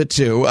part of it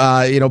too.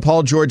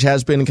 Paul George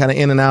has been kind of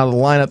in and out of the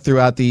lineup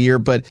throughout the year,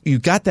 but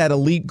you've got that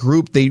elite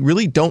group. They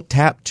really don't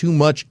tap too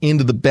much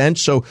into the bench,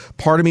 so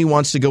part of me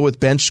wants to go with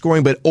bench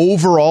scoring. But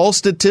overall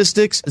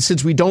statistics,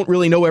 since we don't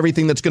really know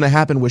everything that's going to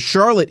happen with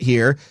Charlotte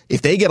here,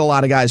 if they get a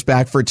lot of guys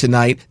back for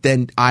tonight,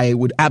 then I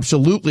would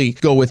absolutely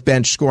go with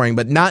bench scoring.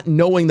 But not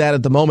knowing that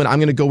at the moment, I'm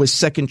going to go with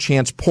second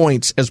chance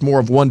points as more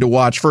of one to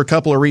watch for a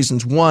couple of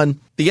reasons.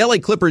 One, the LA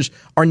Clippers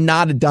are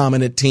not a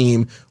dominant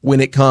team when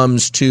it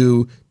comes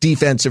to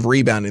defensive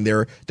rebounding.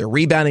 Their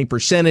rebounding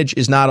percentage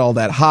is not all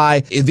that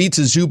high.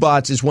 Ivica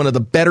Zubac is one of the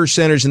better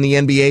centers in the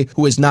NBA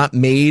who has not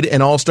made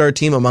an all-star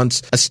team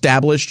amongst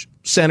established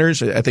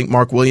centers. I think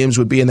Mark Williams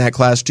would be in that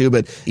class too,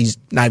 but he's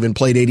not even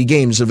played 80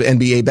 games of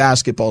NBA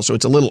basketball, so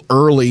it's a little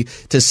early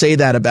to say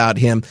that about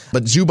him.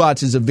 But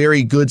Zubac is a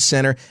very good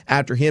center.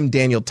 After him,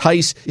 Daniel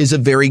Tice is a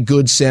very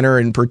good center,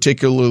 and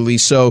particularly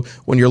so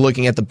when you're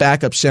looking at the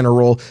backup center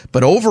role.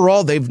 But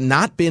overall, they've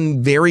not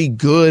been very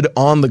good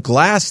on the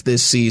glass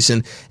this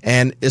season,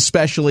 and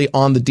especially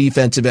on the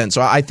defensive end.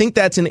 So I think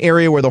that's an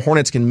area where the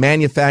Hornets can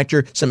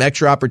manufacture some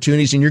extra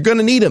opportunities, and you're going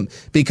to need them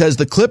because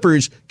the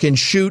Clippers can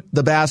shoot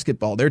the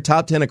basketball. They're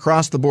top 10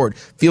 across the board.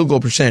 Field goal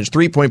percentage,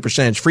 three-point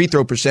percentage, free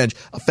throw percentage,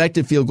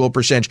 effective field goal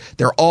percentage.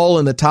 They're all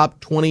in the top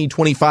 20,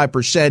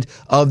 25%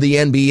 of the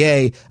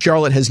NBA.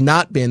 Charlotte has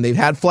not been. They've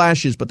had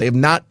flashes, but they have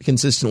not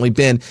consistently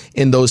been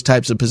in those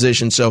types of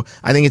positions. So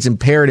I think it's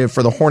imperative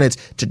for the Hornets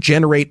to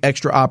generate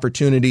extra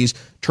opportunities.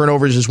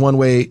 Turnovers is one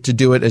way to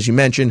do it, as you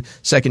mentioned.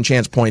 Second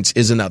chance points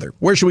is another.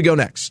 Where should we go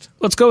next?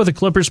 Let's go with the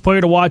Clippers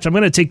player to watch. I'm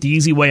going to take the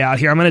easy way out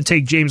here. I'm going to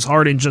take James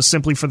Harden just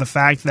simply for the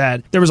fact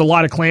that there was a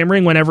lot of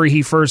clamoring whenever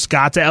he first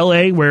got to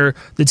LA, where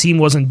the team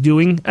wasn't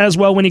doing as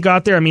well when he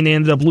got there. I mean, they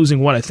ended up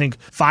losing,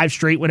 5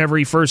 straight whenever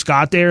he first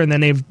got there, and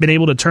then they've been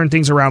able to turn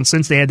things around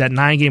since. They had that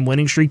 9-game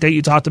winning streak that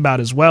you talked about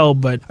as well.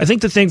 But I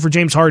think the thing for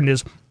James Harden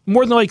is,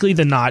 more than likely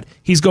than not,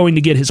 he's going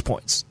to get his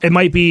points. It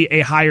might be a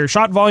higher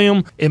shot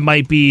volume. It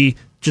might be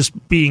just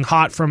being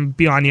hot from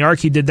beyond the arc.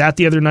 He did that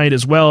the other night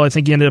as well. I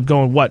think he ended up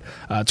going,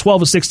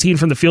 12 of 16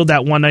 from the field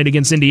that one night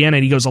against Indiana,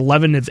 and he goes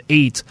 11 of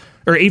 8.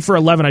 Or 8 for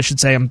 11, I should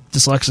say. I'm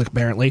dyslexic,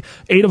 apparently.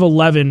 8 of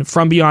 11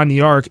 from beyond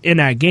the arc in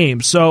that game.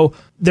 So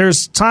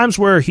there's times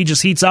where he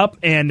just heats up,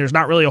 and there's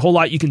not really a whole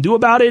lot you can do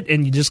about it,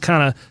 and you just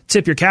kind of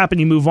tip your cap and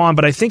you move on.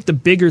 But I think the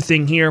bigger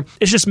thing here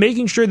is just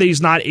making sure that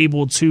he's not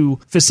able to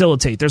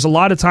facilitate. There's a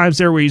lot of times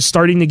there where he's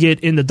starting to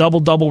get in the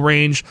double-double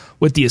range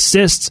with the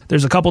assists.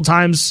 There's a couple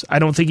times, I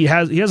don't think he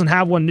doesn't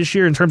have one this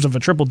year in terms of a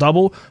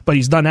triple-double, but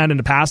he's done that in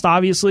the past,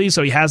 obviously.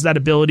 So he has that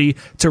ability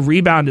to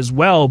rebound as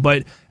well.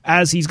 But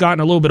as he's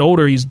gotten a little bit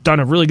older, he's done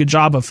a really good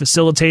job of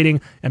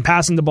facilitating and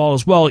passing the ball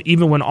as well,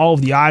 even when all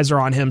of the eyes are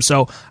on him.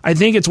 So I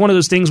think it's one of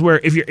those things where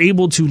if you're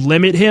able to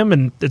limit him,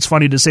 and it's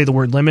funny to say the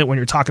word limit when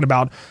you're talking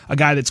about a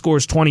guy that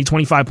scores 20,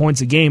 25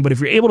 points a game, but if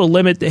you're able to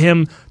limit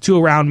him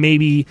to around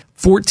maybe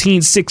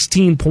 14,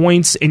 16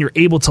 points, and you're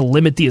able to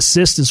limit the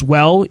assist as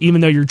well,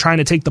 even though you're trying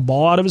to take the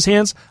ball out of his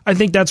hands, I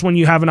think that's when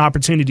you have an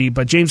opportunity.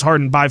 But James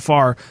Harden, by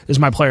far, is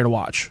my player to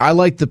watch. I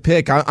like the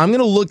pick. I'm going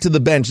to look to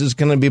the bench. This is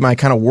going to be my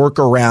kind of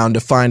workaround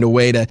to find a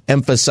way to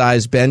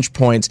emphasize bench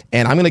points.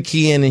 And I'm going to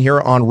key in here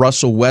on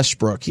Russell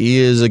Westbrook. He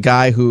is a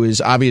guy who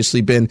has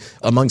obviously been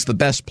amongst the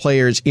best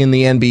players in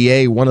the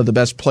NBA, one of the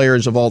best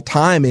players of all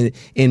time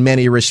in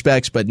many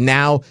respects, but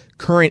now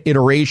current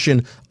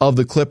iteration of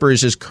the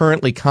Clippers is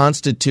currently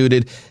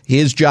constituted.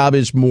 His job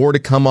is more to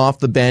come off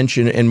the bench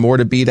and more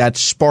to be that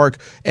spark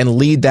and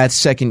lead that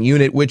second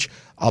unit, which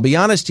I'll be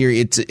honest here,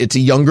 it's a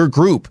younger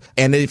group,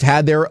 and they've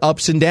had their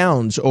ups and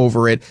downs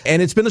over it,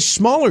 and it's been a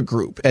smaller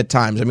group at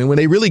times. I mean, when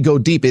they really go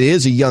deep, it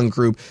is a young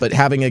group, but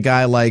having a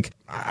guy like,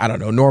 I don't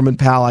know, Norman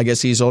Powell, I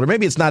guess he's older.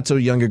 Maybe it's not so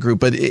young a group,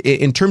 but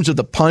in terms of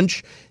the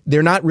punch,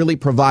 they're not really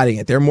providing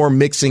it. They're more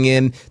mixing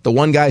in. The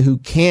one guy who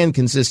can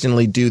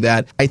consistently do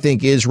that, I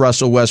think, is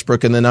Russell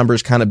Westbrook, and the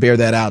numbers kind of bear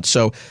that out.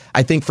 So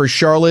I think for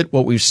Charlotte,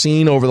 what we've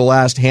seen over the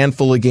last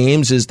handful of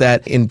games is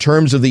that in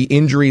terms of the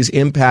injuries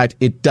impact,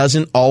 it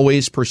doesn't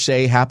always per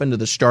se happen to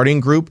the starting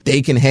group.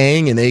 They can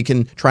hang and they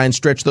can try and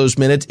stretch those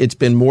minutes. It's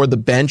been more the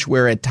bench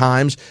where at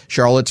times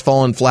Charlotte's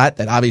fallen flat.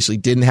 That obviously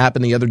didn't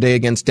happen the other day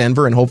against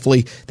Denver, and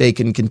hopefully they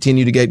can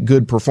continue to get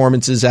good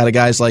performances out of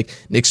guys like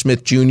Nick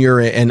Smith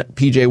Jr. and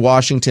PJ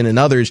Washington and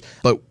others,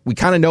 but we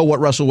kind of know what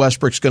Russell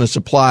Westbrook's going to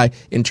supply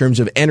in terms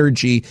of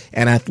energy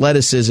and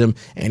athleticism,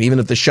 and even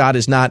if the shot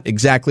is not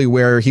exactly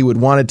where he would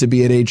want it to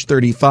be at age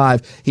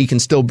 35, he can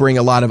still bring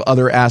a lot of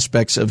other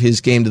aspects of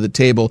his game to the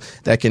table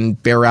that can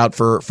bear out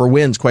for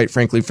wins, quite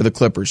frankly, for the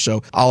Clippers.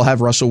 So I'll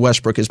have Russell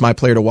Westbrook as my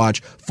player to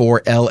watch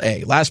for LA.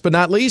 Last but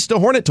not least, a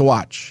Hornet to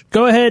watch.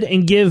 Go ahead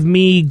and give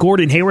me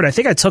Gordon Hayward. I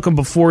think I took him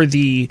before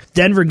the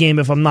Denver game,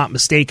 if I'm not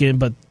mistaken,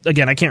 but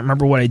again, I can't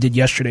remember what I did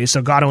yesterday,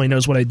 so God only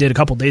knows what I did a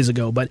couple days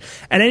ago. But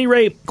at any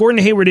rate, Gordon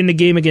Hayward in the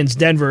game against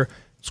Denver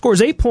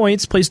scores 8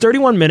 points, plays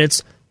 31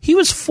 minutes. He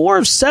was 4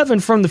 of 7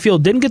 from the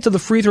field, didn't get to the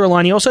free throw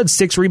line. He also had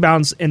 6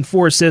 rebounds and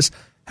 4 assists,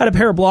 had a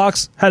pair of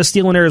blocks, had a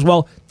steal in there as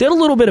well. Did a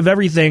little bit of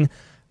everything.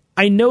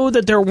 I know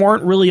that there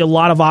weren't really a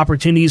lot of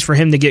opportunities for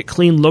him to get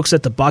clean looks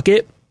at the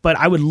bucket, but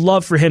I would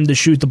love for him to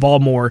shoot the ball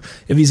more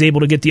if he's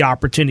able to get the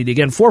opportunity.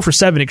 Again, 4 for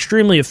 7,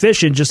 extremely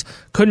efficient, just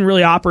couldn't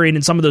really operate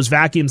in some of those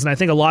vacuums, and I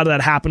think a lot of that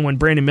happened when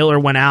Brandon Miller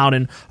went out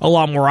and a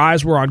lot more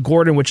eyes were on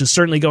Gordon, which is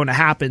certainly going to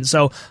happen.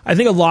 So I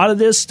think a lot of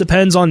this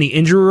depends on the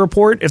injury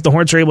report. If the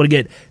Hornets are able to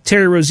get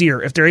Terry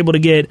Rozier, if they're able to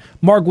get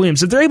Mark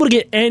Williams, if they're able to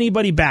get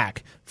anybody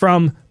back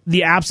from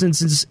the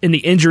absences in the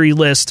injury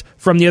list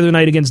from the other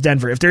night against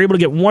Denver. If they're able to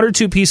get 1 or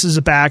 2 pieces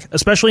back,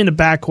 especially in the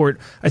backcourt,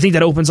 I think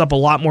that opens up a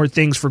lot more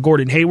things for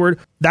Gordon Hayward.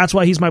 That's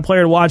why he's my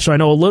player to watch. So I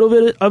know a little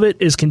bit of it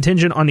is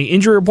contingent on the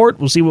injury report.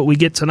 We'll see what we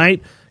get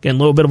tonight. Again, a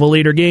little bit of a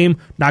later game,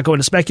 not going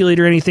to speculate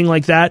or anything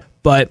like that.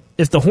 But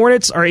if the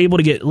Hornets are able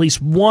to get at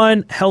least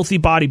one healthy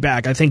body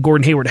back, I think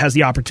Gordon Hayward has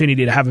the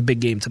opportunity to have a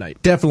big game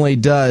tonight. Definitely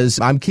does.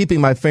 I'm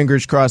keeping my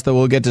fingers crossed that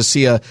we'll get to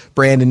see a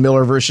Brandon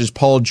Miller versus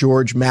Paul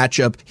George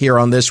matchup here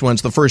on this one.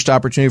 It's the first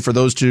opportunity for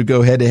those two to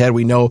go head-to-head.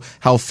 We know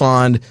how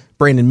fond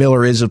Brandon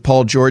Miller is of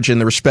Paul George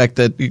and the respect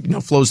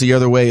that flows the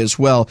other way as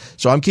well.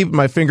 So I'm keeping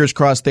my fingers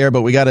crossed there,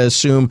 but we got to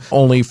assume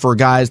only for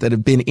guys that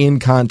have been in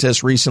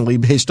contests recently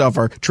based off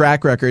our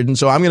track record. And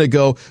so I'm going to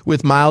go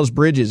with Miles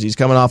Bridges. He's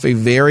coming off a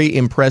very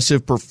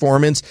impressive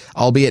performance,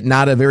 albeit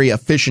not a very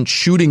efficient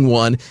shooting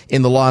one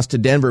in the loss to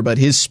Denver, but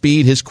his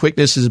speed, his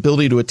quickness, his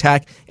ability to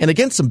attack, and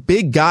against some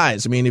big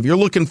guys. I mean, if you're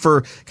looking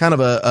for kind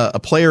of a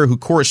player who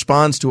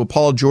corresponds to a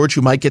Paul George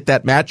who might get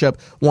that matchup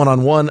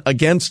one-on-one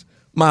against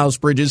Miles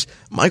Bridges,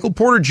 Michael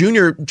Porter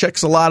Jr.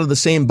 checks a lot of the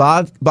same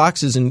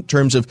boxes in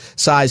terms of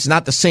size.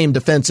 Not the same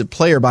defensive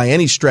player by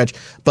any stretch,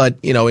 but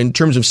in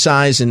terms of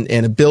size and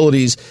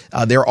abilities,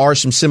 there are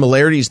some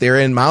similarities there.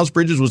 And Miles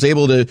Bridges was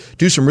able to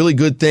do some really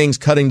good things,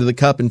 cutting to the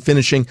cup and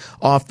finishing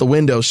off the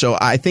window. So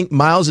I think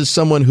Miles is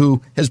someone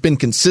who has been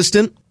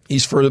consistent.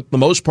 He's, for the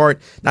most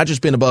part, not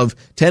just been above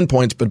 10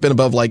 points, but been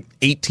above like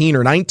 18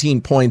 or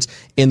 19 points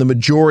in the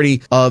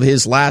majority of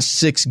his last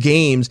 6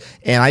 games.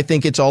 And I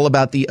think it's all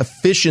about the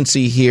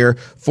efficiency here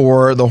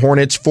for the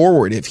Hornets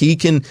forward. If he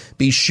can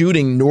be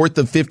shooting north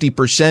of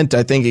 50%,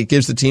 I think it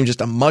gives the team just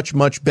a much,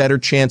 much better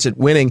chance at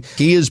winning.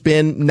 He has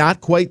been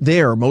not quite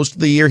there. Most of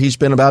the year, he's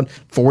been about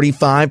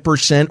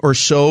 45% or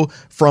so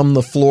from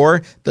the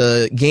floor.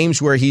 The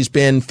games where he's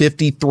been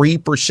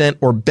 53%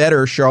 or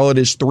better, Charlotte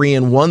is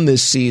 3-1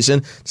 this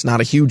season. It's not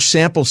a huge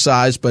sample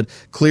size, but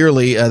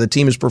clearly the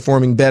team is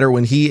performing better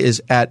when he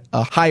is at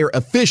a higher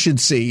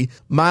efficiency.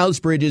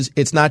 Miles Bridges,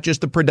 it's not just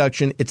the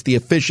production, it's the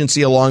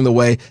efficiency along the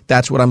way.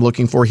 That's what I'm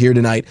looking for here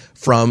tonight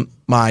from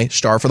my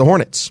star for the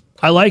Hornets.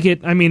 I like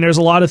it. I mean, there's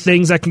a lot of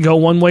things that can go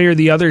one way or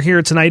the other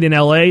here tonight in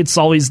LA. It's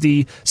always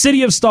the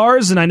city of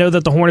stars, and I know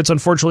that the Hornets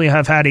unfortunately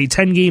have had a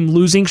 10-game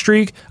losing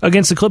streak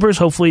against the Clippers.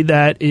 Hopefully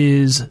that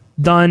is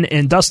done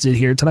and dusted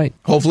here tonight.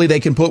 Hopefully they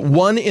can put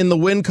 1 in the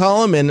win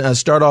column and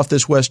start off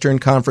this Western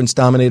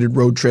Conference-dominated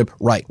road trip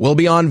right. We'll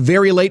be on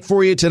very late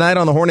for you tonight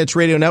on the Hornets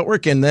Radio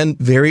Network, and then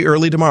very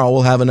early tomorrow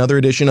we'll have another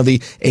edition of the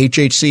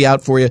HHC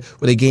out for you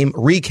with a game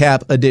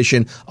recap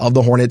edition of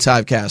the Hornets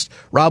Hivecast.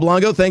 Rob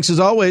Longo, thanks as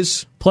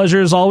always.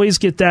 Pleasure as always.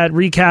 Get that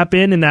recap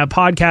in and that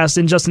podcast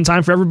in just in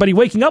time for everybody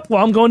waking up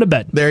while I'm going to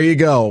bed. There you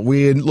go.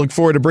 We look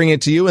forward to bringing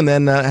it to you and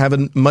then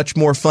having much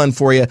more fun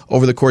for you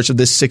over the course of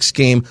this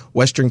 6-game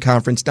Western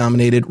Conference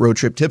dominated road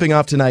trip, tipping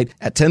off tonight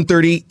at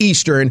 10:30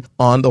 Eastern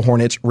on the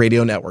Hornets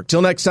Radio Network.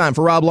 Till next time,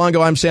 for Rob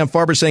Longo, I'm Sam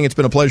Farber saying it's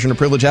been a pleasure and a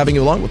privilege having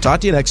you along. We'll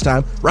talk to you next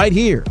time right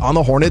here on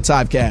the Hornets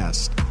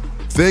Hivecast.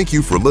 Thank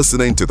you for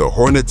listening to the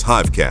Hornets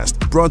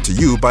Hivecast, brought to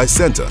you by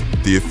Senta,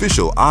 the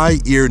official eye,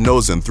 ear,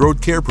 nose, and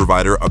throat care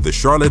provider of the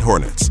Charlotte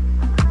Hornets.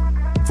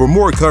 For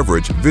more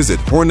coverage,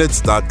 visit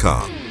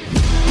Hornets.com.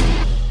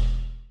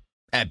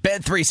 At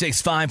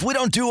Bet365, we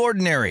don't do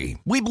ordinary.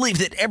 We believe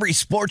that every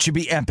sport should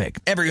be epic.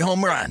 Every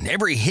home run,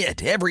 every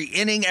hit, every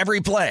inning,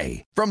 every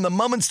play. From the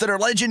moments that are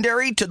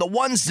legendary to the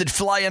ones that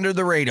fly under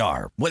the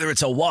radar. Whether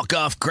it's a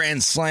walk-off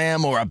grand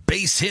slam or a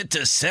base hit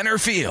to center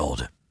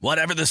field.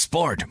 Whatever the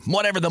sport,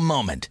 whatever the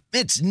moment,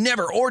 it's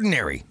never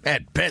ordinary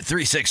at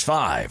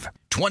Bet365.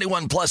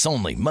 21 plus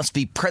only. Must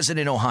be present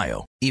in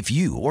Ohio. If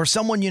you or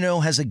someone you know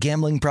has a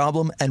gambling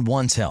problem and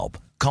wants help,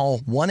 call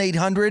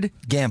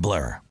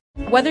 1-800-GAMBLER.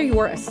 Whether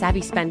you're a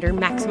savvy spender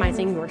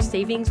maximizing your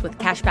savings with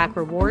cashback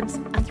rewards,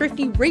 a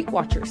thrifty rate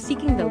watcher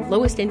seeking the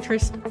lowest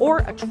interest, or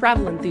a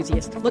travel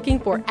enthusiast looking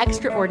for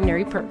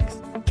extraordinary perks,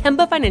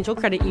 Kemba Financial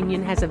Credit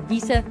Union has a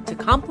visa to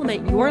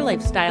complement your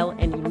lifestyle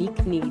and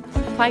unique needs.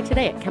 Apply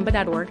today at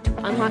Kemba.org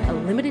to unlock a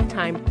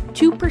limited-time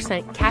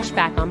 2% cash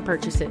back on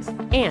purchases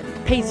and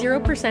pay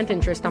 0%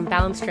 interest on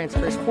balance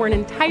transfers for an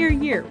entire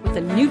year with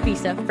a new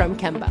visa from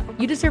Kemba.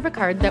 You deserve a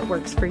card that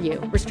works for you.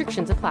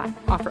 Restrictions apply.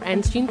 Offer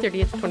ends June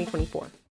 30th, 2024.